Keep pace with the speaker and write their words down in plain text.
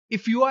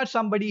If you are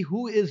somebody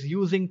who is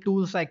using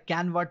tools like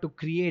Canva to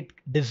create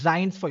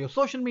designs for your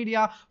social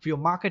media, for your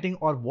marketing,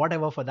 or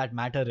whatever for that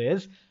matter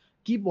is,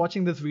 keep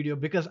watching this video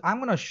because I'm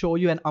going to show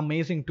you an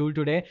amazing tool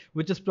today,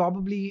 which is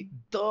probably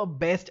the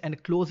best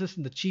and closest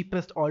and the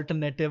cheapest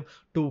alternative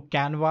to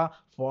Canva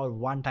for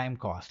one-time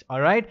cost.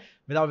 All right.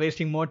 Without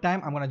wasting more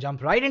time, I'm going to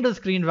jump right into the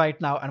screen right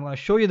now. And I'm going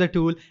to show you the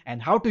tool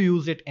and how to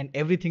use it and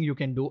everything you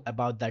can do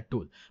about that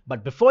tool.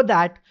 But before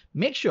that,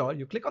 make sure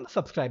you click on the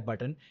subscribe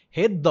button,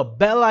 hit the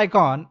bell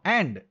icon,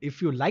 and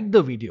if you like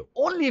the video,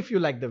 only if you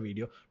like the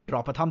video,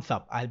 drop a thumbs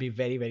up. I'll be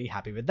very, very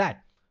happy with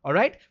that. All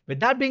right. With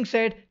that being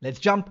said, let's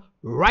jump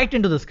right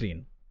into the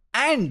screen.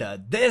 And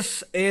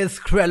this is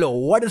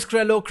Krello. What is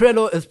Krello?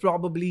 Krello is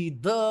probably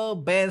the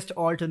best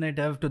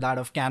alternative to that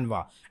of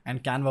Canva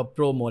and Canva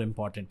Pro more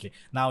importantly.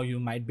 Now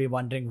you might be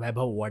wondering,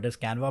 Weber, what is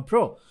Canva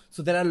Pro?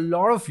 So there are a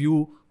lot of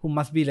you who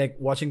must be like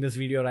watching this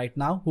video right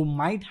now who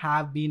might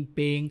have been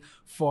paying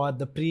for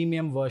the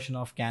premium version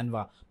of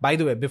Canva. By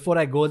the way, before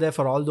I go there,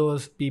 for all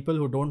those people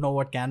who don't know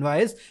what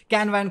Canva is,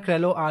 Canva and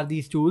Krello are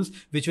these tools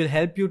which will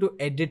help you to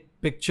edit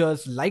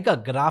pictures like a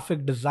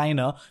graphic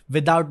designer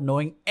without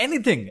knowing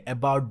anything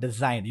about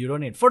design. You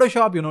don't need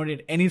Photoshop, you don't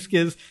need any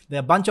skills. There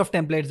are a bunch of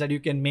templates that you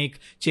can make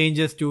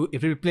changes to,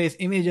 if you replace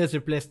images,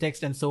 replace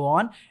text and so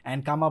on,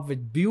 and come up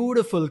with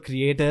beautiful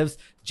creatives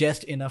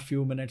just in a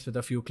few minutes with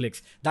a few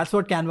clicks. That's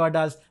what Canva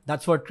does.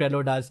 That's what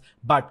Krello does.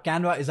 But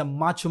Canva is a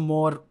much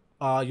more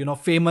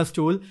famous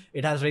tool.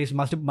 It has raised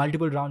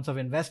multiple rounds of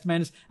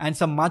investments and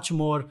some much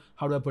more,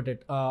 how do I put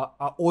it,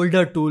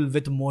 older tool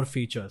with more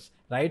features,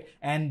 right?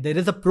 And there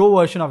is a pro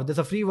version of it. There's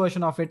a free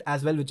version of it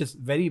as well, which is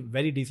very,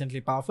 very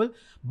decently powerful.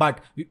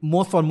 But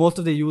for most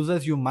of the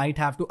users, you might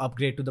have to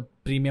upgrade to the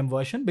premium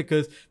version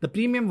because the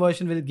premium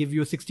version will give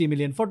you 60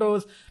 million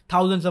photos,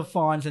 thousands of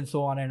fonts, and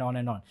so on and on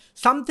and on.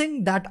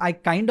 Something that I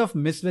kind of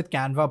miss with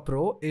Canva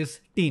Pro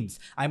is teams.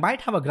 I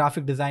might have a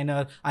graphic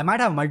designer, I might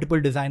have multiple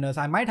designers,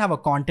 I might have a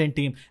content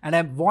team, and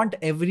I want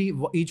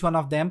each one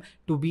of them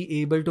to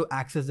be able to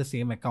access the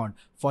same account.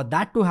 For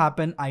that to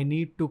happen, I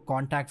need to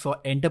contact for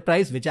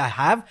enterprise, which I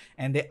have,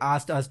 and they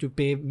asked us to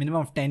pay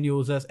minimum of 10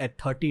 users at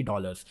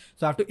 $30.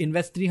 So I have to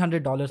invest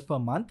 $300 per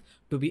month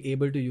to be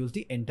able to use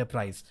the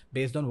enterprise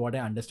based on what I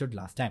understood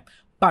last time.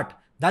 But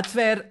that's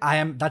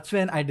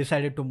when I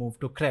decided to move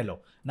to Krello.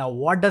 Now,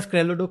 what does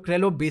Krello do?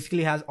 Krello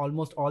basically has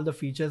almost all the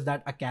features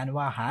that a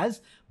Canva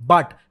has.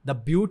 But the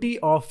beauty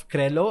of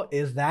Krello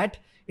is that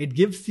it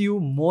gives you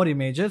more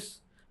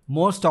images,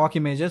 more stock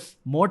images,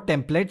 more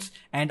templates,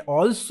 and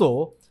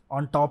also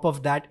on top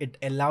of that, it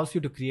allows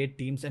you to create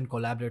teams and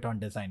collaborate on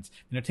designs.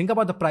 When you think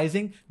about the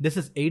pricing, this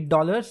is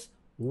 $8,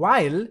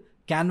 while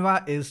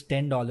Canva is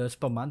 $10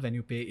 per month when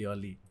you pay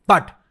yearly.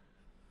 But,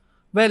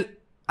 well,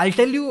 I'll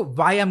tell you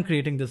why I'm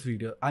creating this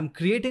video. I'm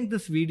creating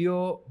this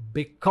video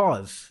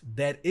because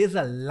there is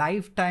a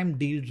lifetime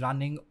deal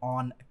running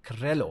on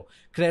Krello.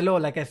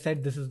 Krello, like I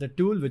said, this is the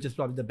tool which is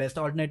probably the best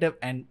alternative.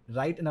 And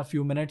right in a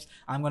few minutes,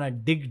 I'm going to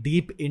dig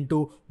deep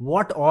into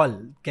what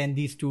all can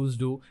these tools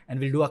do.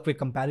 And we'll do a quick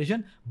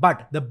comparison.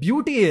 But the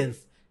beauty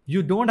is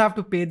you don't have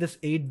to pay this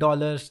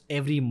 $8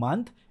 every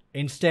month.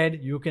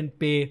 Instead, you can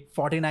pay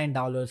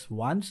 $49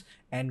 once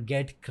and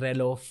get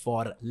Krello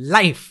for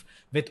life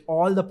with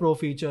all the pro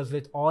features,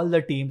 with all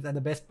the teams. And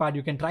the best part,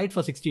 you can try it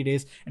for 60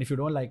 days. And if you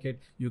don't like it,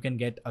 you can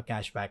get a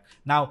cashback.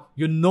 Now,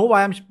 you know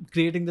why I'm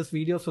creating this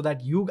video, so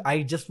that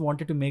I just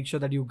wanted to make sure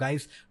that you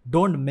guys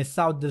don't miss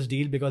out this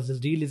deal, because this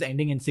deal is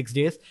ending in 6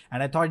 days.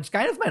 And I thought it's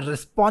kind of my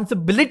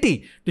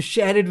responsibility to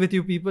share it with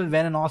you people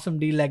when an awesome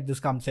deal like this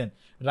comes in,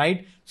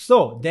 right?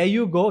 So there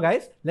you go,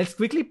 guys. Let's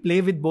quickly play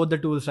with both the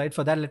tools, right?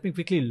 For that, let me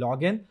quickly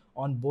log in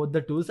on both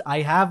the tools.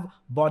 I have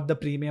bought the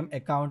premium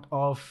account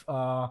of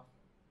a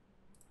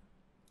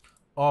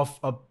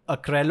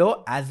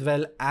Krello as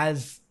well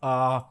as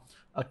a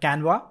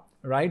Canva,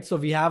 right? So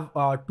we have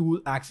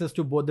access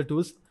to both the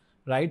tools,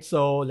 right?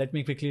 So let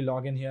me quickly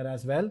log in here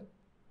as well.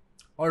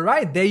 All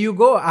right, there you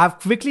go. I've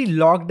quickly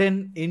logged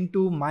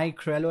into my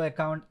Krello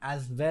account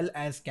as well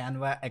as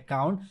Canva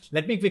account.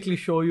 Let me quickly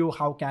show you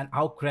how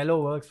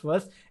Krello works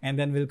first, and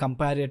then we'll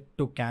compare it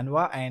to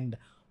Canva and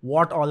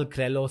what all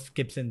Krello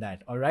skips in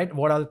that. All right,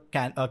 what all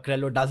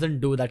Krello doesn't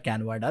do that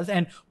Canva does,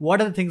 and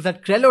what are the things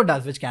that Krello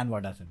does which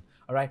Canva doesn't.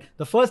 All right,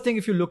 the first thing,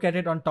 if you look at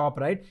it on top,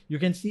 right, you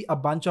can see a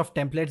bunch of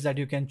templates that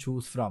you can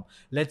choose from.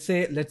 Let's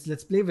say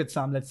let's play with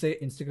some. Let's say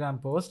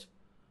Instagram post.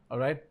 All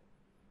right,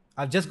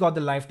 I've just got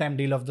the lifetime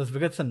deal of this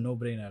because it's a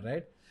no-brainer,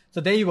 right? So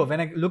there you go. When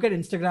I look at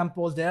Instagram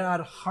posts, there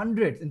are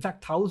hundreds, in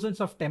fact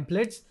thousands of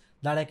templates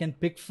that I can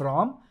pick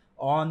from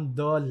on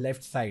the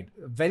left side.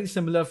 Very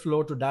similar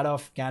flow to that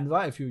of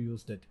Canva if you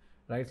used it,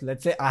 right? So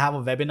let's say I have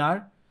a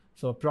webinar,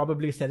 so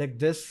probably select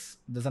this.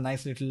 There's a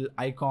nice little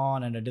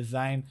icon and a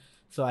design.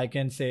 So I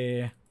can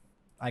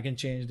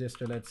change this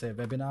to, let's say,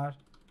 webinar.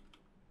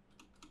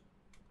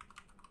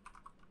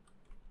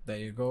 There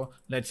you go.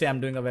 Let's say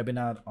I'm doing a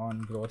webinar on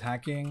growth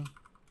hacking.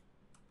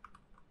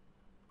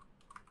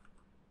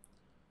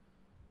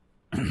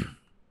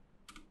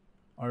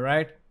 All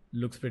right,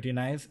 looks pretty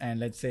nice. And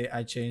let's say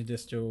I change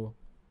this to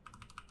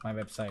my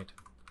website.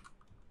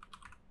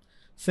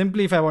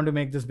 Simply, if I want to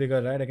make this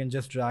bigger, right, I can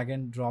just drag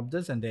and drop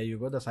this, and there you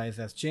go. The size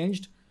has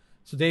changed.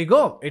 So there you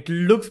go. It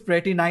looks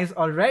pretty nice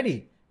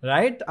already,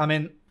 right? I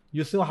mean,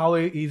 you saw how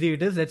easy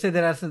it is. Let's say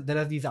there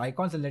are these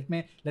icons, and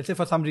let's say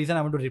for some reason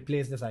I want to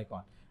replace this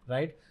icon,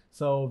 right?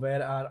 So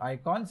where are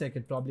icons? I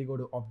could probably go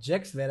to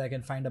objects, where I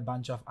can find a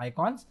bunch of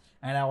icons,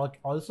 and I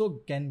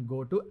also can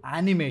go to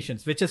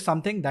animations, which is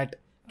something that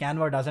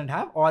Canva doesn't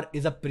have or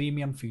is a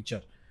premium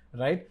feature,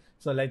 right?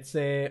 So let's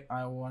say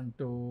I want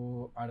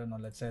to, I don't know,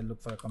 let's say I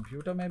look for a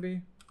computer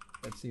maybe.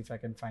 Let's see if I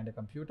can find a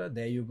computer.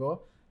 There you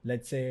go.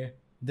 Let's say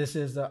this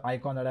is the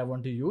icon that I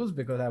want to use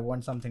because I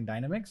want something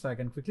dynamic. So I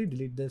can quickly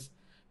delete this,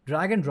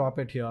 drag and drop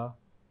it here.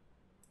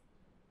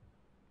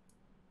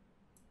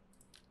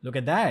 Look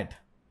at that.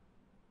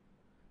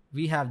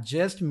 We have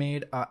just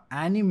made an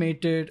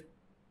animated.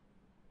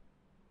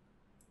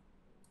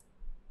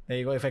 There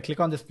you go. If I click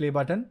on this play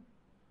button,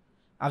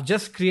 I've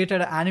just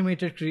created an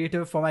animated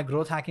creative for my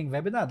growth hacking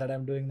webinar that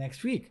I'm doing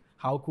next week.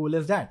 How cool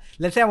is that?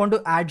 Let's say I want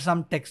to add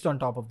some text on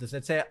top of this.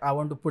 Let's say I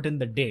want to put in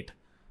the date,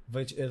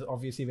 which is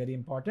obviously very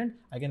important.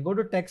 I can go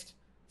to text,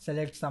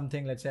 select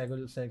something. Let's say I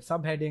will select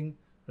subheading.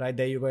 Right,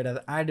 there you go. It has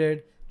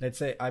added. Let's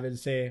say I will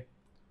say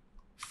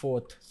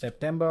 4th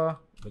September,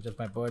 which is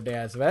my birthday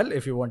as well,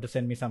 if you want to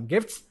send me some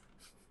gifts.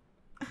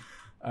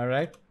 All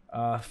right,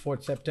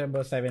 4th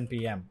September, 7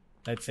 p.m.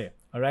 Let's say.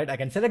 All right, I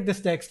can select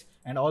this text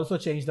and also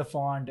change the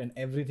font and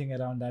everything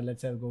around that.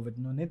 Let's say I'll go with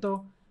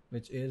Nunito,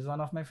 which is one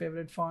of my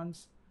favorite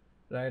fonts,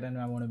 right? And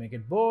I want to make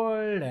it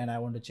bold, and I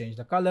want to change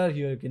the color.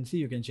 Here you can see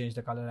you can change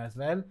the color as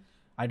well.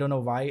 I don't know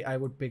why I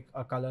would pick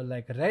a color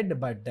like red,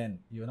 but then,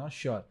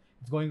 sure.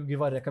 It's going to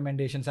give our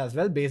recommendations as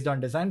well based on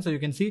design. So you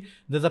can see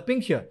there's a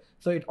pink here.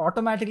 So it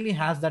automatically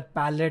has that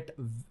palette,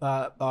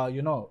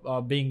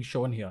 being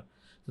shown here.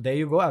 So there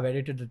you go. I've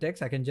edited the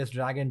text. I can just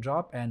drag and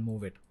drop and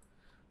move it.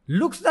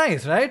 Looks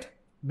nice, right?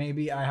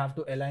 Maybe I have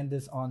to align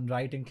this on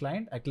right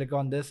inclined. I click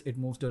on this, it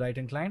moves to right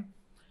inclined.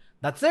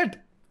 That's it.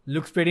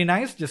 Looks pretty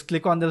nice. Just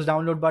click on this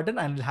download button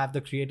and we'll have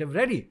the creative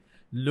ready.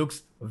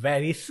 Looks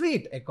very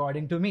sweet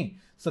according to me.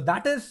 So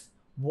that is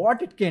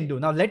what it can do.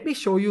 Now let me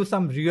show you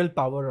some real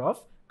power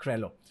of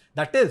Crello.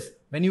 That is,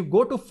 when you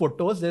go to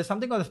photos, there's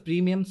something called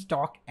premium,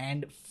 stock,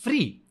 and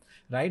free,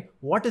 right?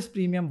 What is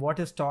premium, what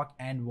is stock,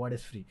 and what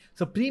is free?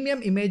 So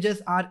premium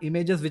images are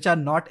images which are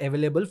not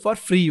available for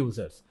free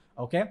users.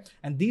 Okay,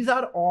 and these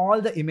are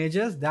all the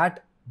images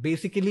that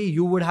basically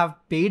you would have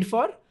paid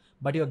for,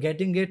 but you're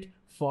getting it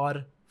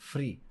for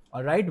free.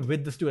 All right,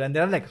 with this tool. And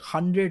there are like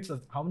hundreds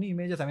of, how many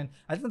images? I mean,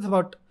 I think it's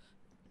about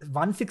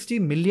 160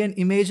 million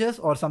images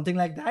or something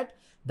like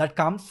that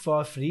comes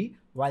for free,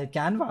 while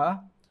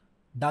Canva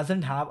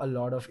doesn't have a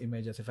lot of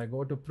images. If I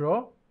go to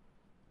Pro,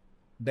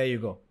 there you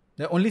go.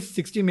 There are only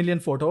 60 million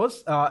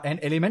photos and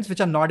elements which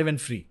are not even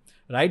free.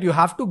 Right? You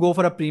have to go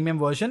for a premium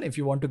version if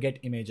you want to get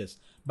images.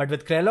 But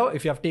with Crello,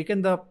 if you have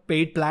taken the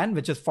paid plan,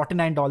 which is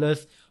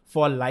 $49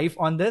 for life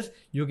on this,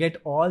 you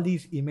get all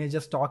these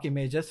images, stock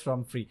images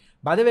from free.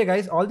 By the way,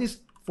 guys, all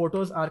these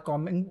photos are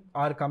coming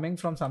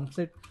from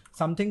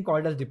something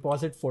called as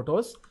deposit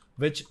photos,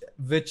 which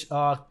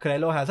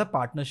Crello has a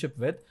partnership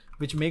with,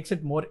 which makes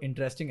it more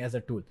interesting as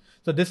a tool.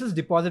 So this is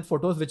deposit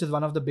photos, which is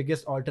one of the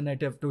biggest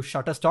alternative to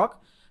Shutterstock.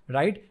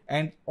 Right?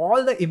 And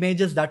all the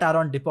images that are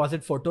on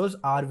deposit photos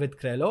are with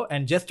Crello.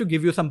 And just to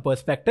give you some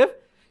perspective,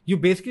 you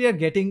basically are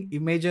getting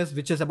images,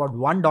 which is about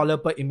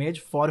 $1 per image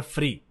for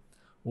free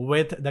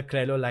with the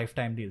Crello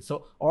lifetime deal.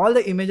 So all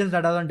the images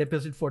that are on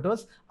deposit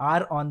photos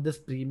are on this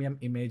premium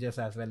images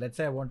as well. Let's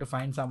say I want to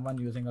find someone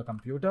using a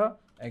computer.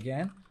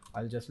 Again,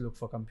 I'll just look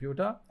for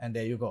computer, and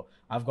there you go.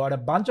 I've got a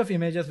bunch of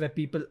images where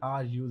people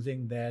are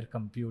using their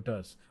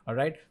computers. All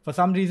right. For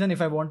some reason,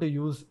 if I want to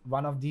use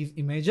one of these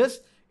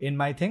images in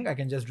my thing, I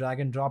can just drag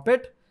and drop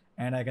it,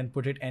 and I can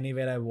put it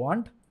anywhere I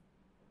want.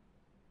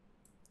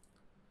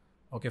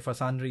 Okay, for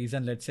some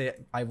reason, let's say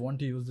I want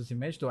to use this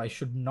image, so I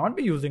should not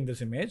be using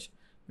this image,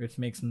 which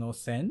makes no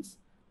sense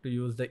to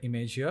use the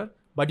image here,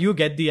 but you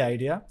get the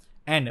idea.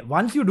 And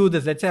once you do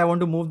this, let's say I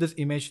want to move this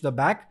image to the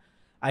back,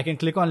 I can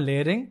click on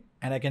layering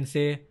and I can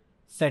say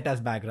set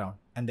as background.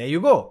 And there you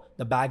go.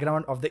 The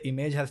background of the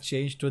image has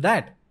changed to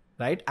that,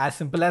 right? As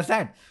simple as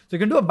that. So you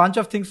can do a bunch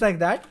of things like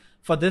that.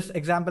 For this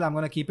example, I'm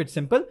going to keep it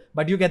simple,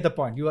 but you get the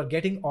point. You are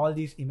getting all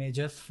these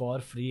images for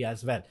free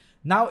as well.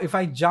 Now, if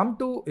I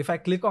go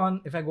back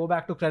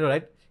to Crello,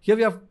 right? Here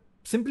we have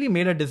simply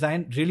made a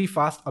design really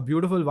fast, a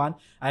beautiful one.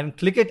 I can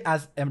click it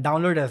as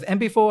download as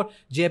MP4,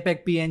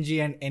 JPEG,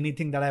 PNG, and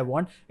anything that I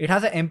want. It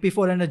has an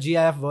MP4 and a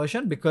GIF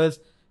version because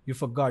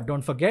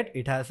don't forget,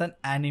 it has an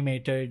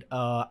animated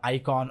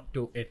icon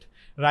to it,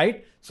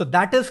 right? So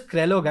that is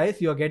Crello,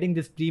 guys. You're getting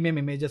these premium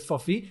images for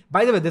free.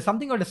 By the way, there's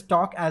something called a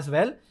stock as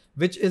well,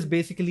 which is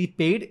basically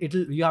paid.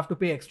 You have to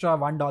pay extra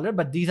 $1,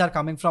 but these are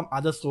coming from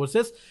other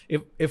sources.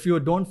 If you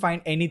don't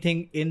find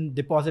anything in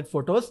deposit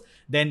photos,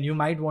 then you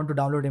might want to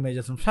download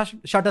images from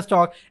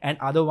Shutterstock and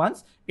other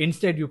ones.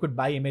 Instead, you could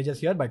buy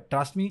images here, but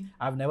trust me,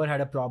 I've never had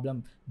a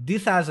problem.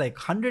 This has like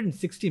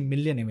 160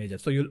 million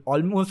images, so you'll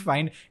almost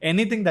find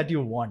anything that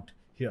you want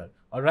here.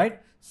 All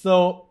right.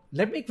 So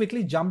let me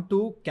quickly jump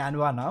to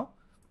Canva now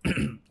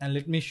and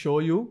let me show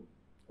you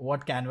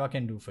what Canva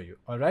can do for you.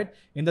 All right.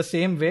 In the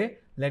same way,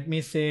 let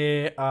me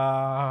say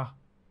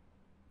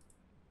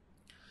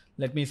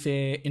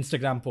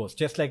Instagram post,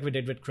 just like we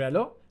did with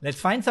Crello. Let's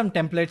find some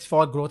templates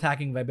for growth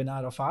hacking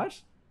webinar of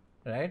ours,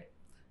 right?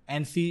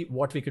 And see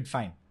what we could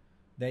find.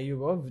 There you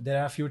go. There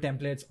are a few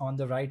templates on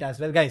the right as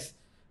well. Guys,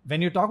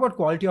 when you talk about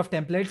quality of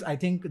templates, I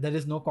think there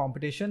is no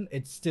competition.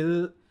 It's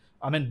still,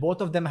 I mean,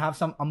 both of them have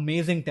some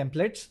amazing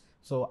templates.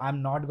 So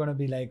I'm not going to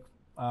be like,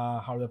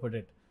 how do I put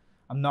it?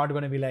 I'm not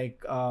going to be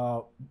like,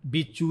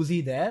 be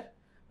choosy there.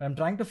 But I'm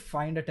trying to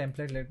find a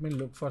template. Let me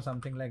look for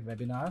something like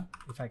webinar,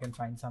 if I can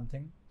find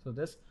something. So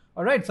this,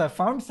 all right. So I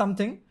found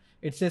something.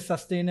 It says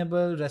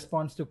sustainable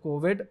response to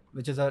COVID,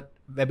 which is a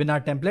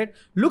webinar template.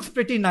 Looks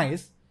pretty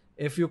nice.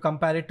 If you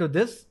compare it to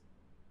this,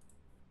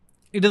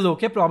 it is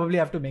okay. Probably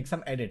have to make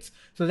some edits.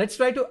 So let's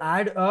try to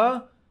add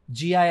a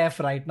GIF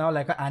right now,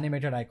 like an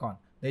animated icon.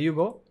 There you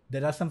go.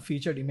 There are some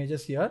featured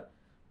images here,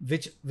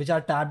 which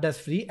are tabbed as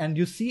free. And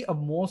you see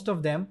most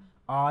of them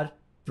are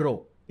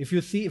pro. If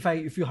you see,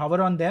 if you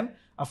hover on them,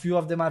 a few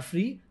of them are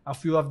free, a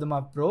few of them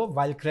are pro,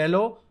 while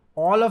Crello,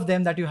 all of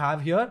them that you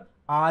have here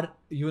are,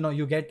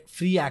 you get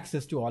free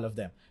access to all of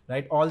them,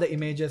 right? All the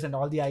images and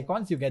all the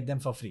icons, you get them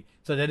for free.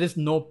 So there is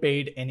no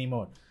paid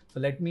anymore. So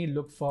let me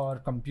look for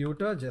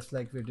computer, just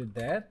like we did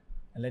there.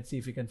 And let's see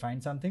if we can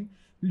find something.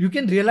 You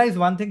can realize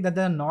one thing, that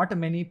there are not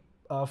many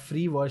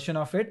free version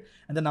of it.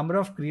 And the number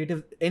of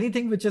creative,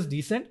 anything which is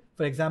decent,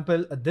 for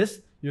example,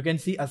 this, you can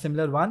see a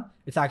similar one.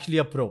 It's actually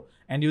a pro.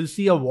 And you'll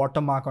see a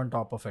watermark on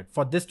top of it.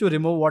 For this to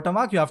remove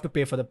watermark, you have to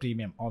pay for the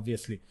premium,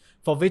 obviously,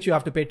 for which you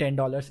have to pay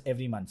 $10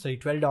 every month. So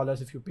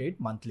 $12 if you pay it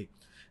monthly,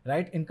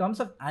 right? In terms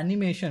of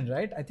animation,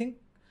 right? I think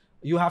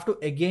you have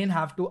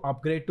to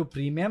upgrade to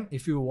premium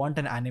if you want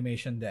an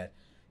animation there.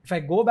 If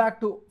I go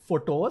back to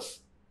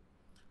photos,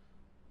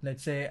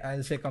 let's say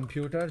I'll say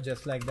computer,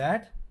 just like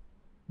that.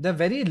 They're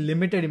very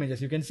limited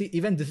images. You can see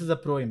even this is a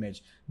pro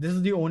image. This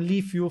is the only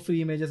few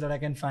free images that I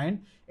can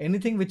find.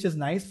 Anything which is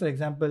nice, for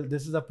example,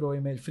 this is a pro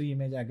image, free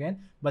image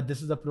again, but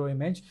this is a pro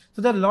image.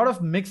 So there are a lot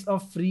of mix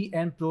of free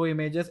and pro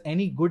images.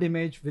 Any good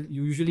image will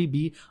usually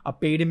be a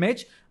paid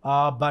image,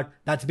 but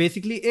that's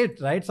basically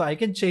it, right? So I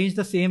can change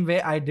the same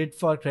way I did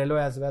for Crello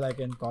as well. I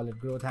can call it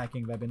growth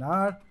hacking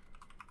webinar,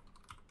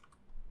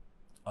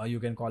 or you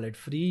can call it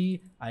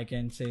free. I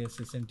can say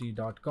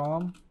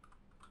sisint.com.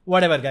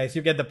 Whatever, guys,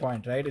 you get the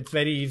point, right? It's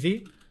very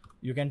easy.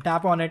 You can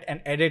tap on it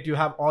and edit. You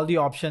have all the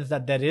options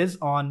that there is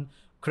on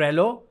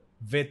Crello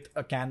with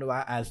a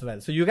Canva as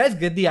well. So you guys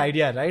get the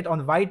idea, right?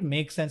 On why it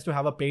makes sense to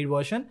have a paid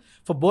version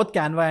for both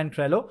Canva and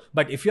Crello.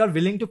 But if you're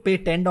willing to pay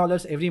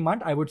 $10 every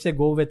month, I would say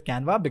go with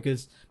Canva,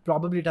 because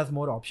probably it has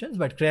more options.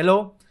 But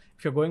Crello,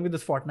 if you're going with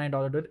this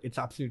 $49 dude, it's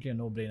absolutely a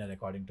no-brainer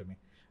according to me.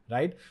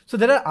 Right? So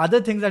there are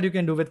other things that you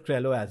can do with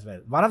Crello as well.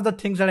 One of the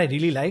things that I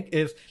really like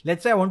is,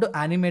 let's say I want to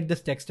animate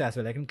this text as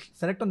well. I can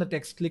select on the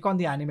text, click on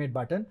the animate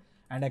button,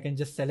 and I can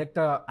just select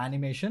a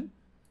animation.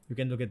 You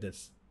can look at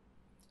this.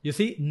 You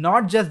see,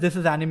 not just this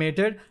is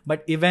animated,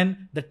 but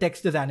even the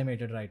text is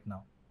animated right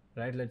now,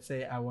 right? Let's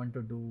say I want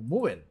to do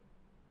move in,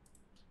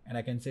 and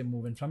I can say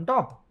move in from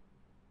top.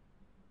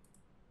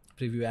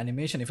 Preview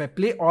animation. If I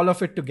play all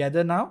of it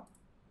together now,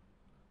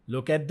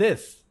 look at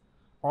this.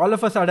 All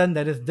of a sudden,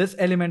 there is this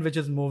element which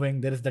is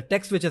moving. There is the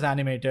text which is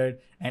animated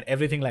and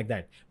everything like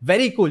that.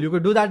 Very cool. You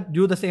could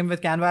do the same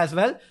with Canva as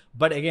well.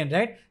 But again,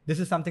 right, this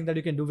is something that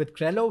you can do with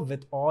Crello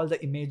with all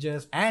the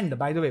images. And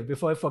by the way,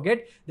 before I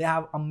forget, they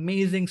have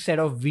amazing set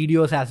of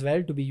videos as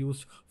well to be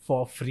used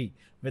for free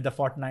with the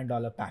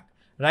 $49 pack.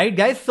 Right,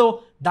 guys?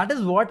 So that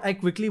is what I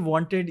quickly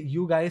wanted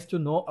you guys to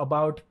know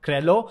about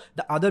Crello.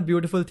 The other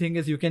beautiful thing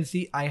is you can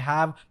see I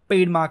have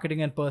paid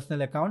marketing and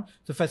personal account.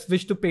 So if I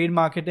switch to paid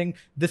marketing,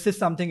 this is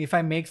something, if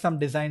I make some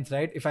designs,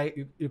 right?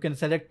 You can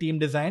select team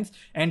designs,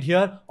 and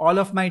here all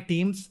of my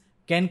teams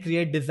can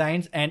create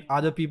designs, and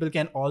other people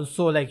can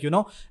also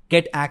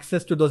get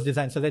access to those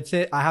designs. So let's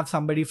say I have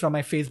somebody from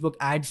my Facebook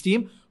ads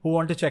team who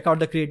want to check out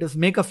the creatives,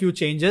 make a few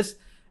changes,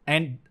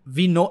 and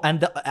we know, and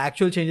the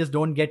actual changes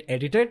don't get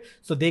edited.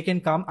 So they can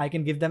come, I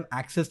can give them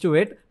access to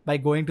it by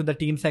going to the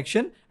team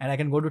section, and I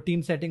can go to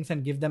team settings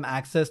and give them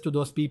access to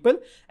those people.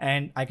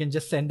 And I can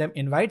just send them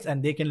invites,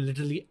 and they can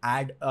literally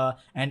add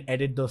and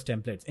edit those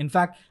templates. In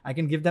fact, I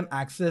can give them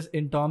access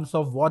in terms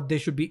of what they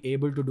should be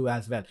able to do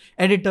as well.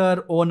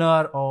 Editor,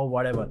 owner, or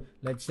whatever.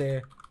 Let's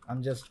say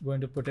I'm just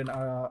going to put in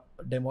a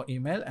demo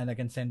email, and I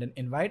can send an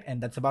invite,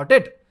 and that's about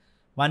it.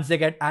 Once they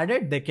get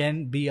added, they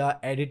can be an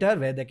editor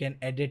where they can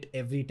edit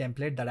every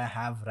template that I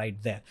have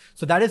right there.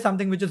 So that is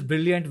something which is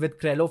brilliant with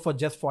Crello for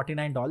just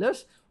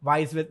 $49.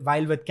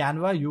 While with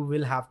Canva, you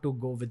will have to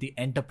go with the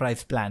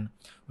enterprise plan,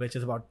 which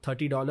is about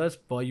 $30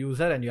 per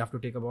user. And you have to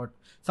take about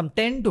some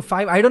 10 to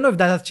 5. I don't know if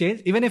that has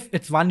changed. Even if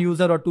it's one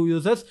user or two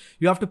users,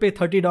 you have to pay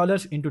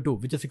 $30 into 2,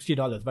 which is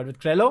 $60. But with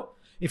Crello,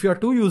 if you're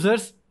 2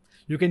 users,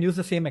 you can use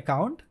the same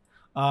account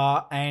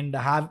and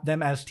have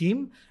them as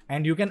team,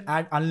 and you can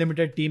add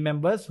unlimited team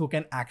members who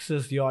can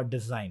access your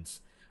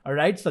designs. All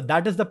right. So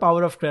that is the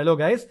power of Crello,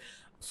 guys.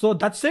 So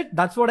that's it.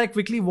 That's what I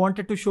quickly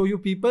wanted to show you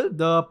people,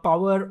 the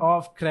power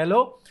of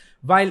Krello.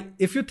 While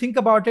if you think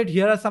about it,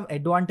 here are some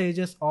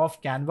advantages of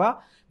Canva.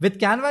 With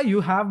Canva, you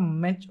have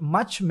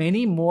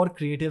many more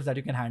creatives that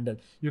you can handle.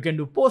 You can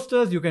do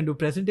posters, you can do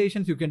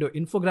presentations, you can do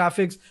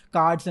infographics,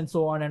 cards, and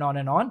so on and on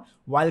and on.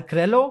 While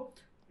Krello,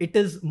 it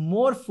is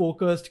more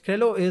focused.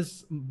 Krello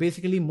is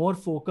basically more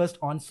focused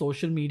on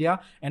social media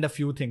and a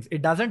few things.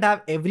 It doesn't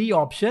have every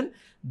option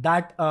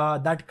that a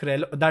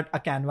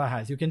Canva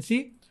has. You can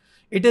see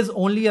it is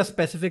only a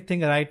specific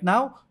thing right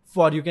now.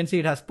 You can see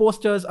it has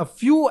posters, a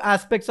few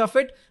aspects of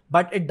it,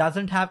 but it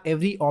doesn't have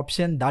every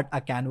option that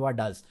a Canva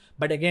does.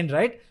 But again,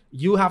 right,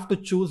 you have to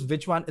choose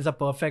which one is a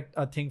perfect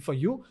thing for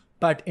you.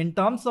 But in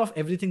terms of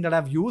everything that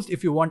I've used,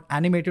 if you want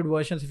animated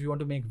versions, if you want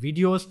to make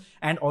videos,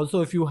 and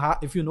also if you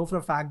know for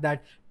a fact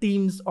that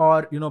teams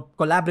or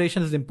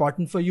collaboration is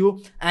important for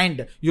you,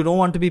 and you don't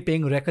want to be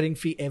paying recurring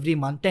fee every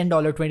month, $10,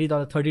 $20,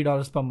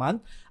 $30 per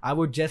month, I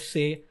would just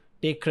say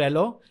take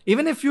Krello.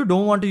 Even if you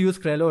don't want to use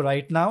Krello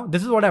right now,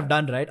 this is what I've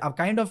done, right? I've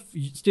kind of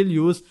still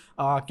used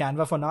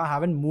Canva for now. I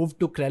haven't moved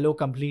to Krello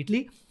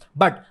completely,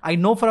 but I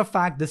know for a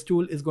fact this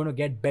tool is going to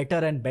get better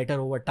and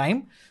better over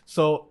time.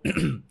 So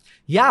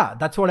yeah,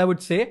 that's what I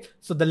would say.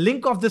 So the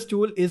link of this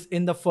tool is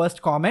in the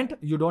first comment.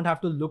 You don't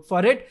have to look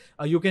for it.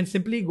 You can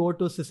simply go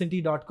to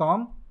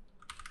Sisinti.com.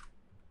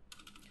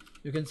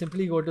 You can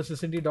simply go to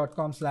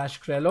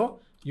Sisinti.com/Krello.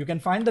 You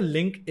can find the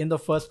link in the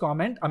first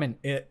comment. I mean,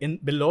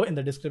 below in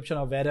the description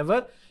or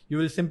wherever. You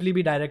will simply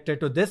be directed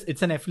to this.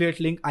 It's an affiliate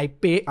link. I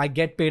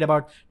get paid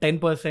about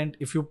 10%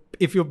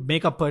 if you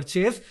make a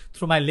purchase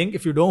through my link.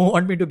 If you don't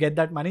want me to get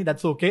that money,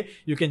 that's okay.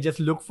 You can just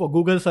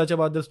Google search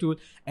about this tool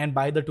and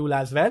buy the tool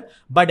as well.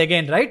 But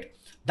again, right,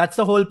 that's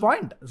the whole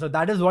point. So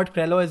that is what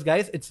Krello is,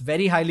 guys. It's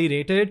very highly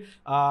rated.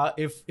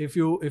 If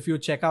you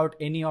check out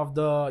any of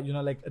the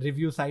like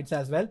review sites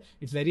as well,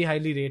 it's very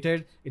highly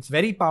rated. It's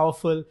very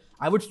powerful.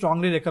 I would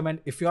strongly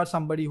recommend, if you're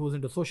somebody who's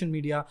into social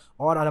media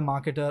or are a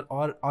marketer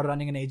or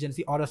running an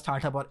agency or a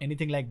startup or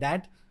anything like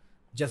that,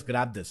 just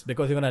grab this,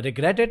 because you're gonna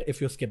regret it if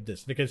you skip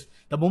this. Because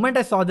the moment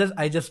I saw this,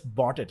 I just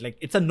bought it. Like,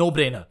 it's a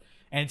no-brainer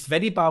and it's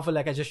very powerful,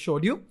 like I just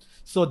showed you.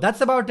 So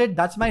that's about it.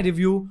 That's my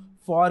review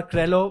for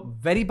Krello.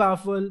 Very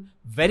powerful,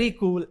 very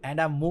cool,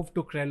 and I've moved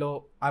to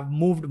Krello. I've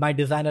moved my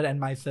designer and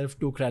myself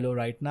to Krello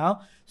right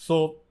now.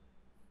 So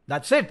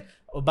that's it.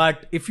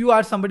 But if you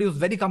are somebody who's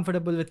very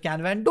comfortable with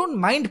Canva and don't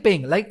mind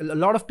paying, like a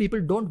lot of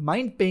people don't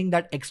mind paying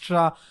that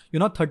extra,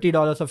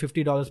 $30 or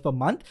 $50 per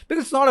month,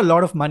 because it's not a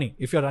lot of money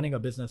if you're running a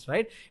business,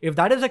 right? If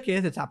that is the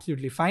case, it's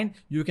absolutely fine.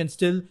 You can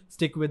still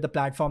stick with the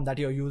platform that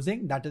you're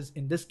using. That is,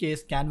 in this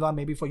case, Canva,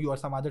 maybe for you or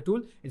some other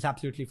tool. It's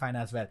absolutely fine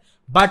as well.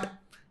 But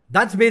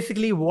that's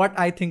basically what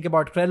I think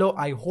about Krello.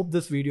 I hope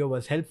this video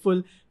was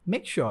helpful.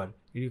 Make sure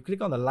you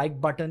click on the like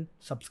button,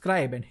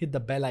 subscribe, and hit the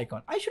bell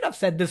icon. I should have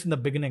said this in the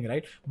beginning,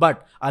 right?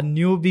 But a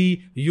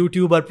newbie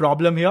YouTuber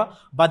problem here.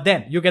 But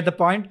then you get the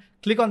point.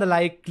 Click on the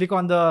like, click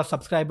on the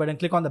subscribe button,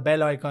 click on the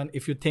bell icon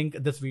if you think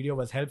this video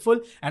was helpful.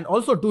 And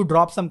also do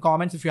drop some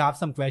comments if you have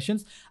some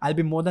questions. I'll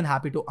be more than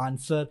happy to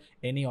answer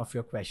any of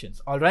your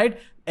questions. All right.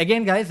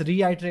 Again, guys,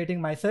 reiterating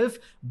myself,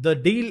 the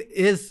deal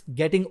is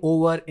getting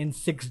over in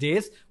 6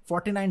 days.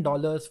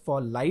 $49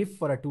 for life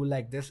for a tool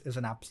like this is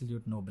an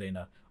absolute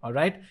no-brainer. All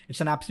right. It's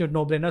an absolute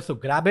no-brainer. So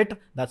grab it.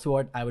 That's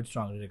what I would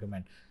strongly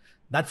recommend.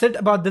 That's it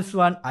about this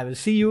one. I will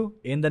see you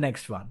in the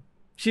next one.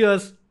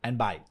 Cheers and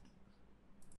bye.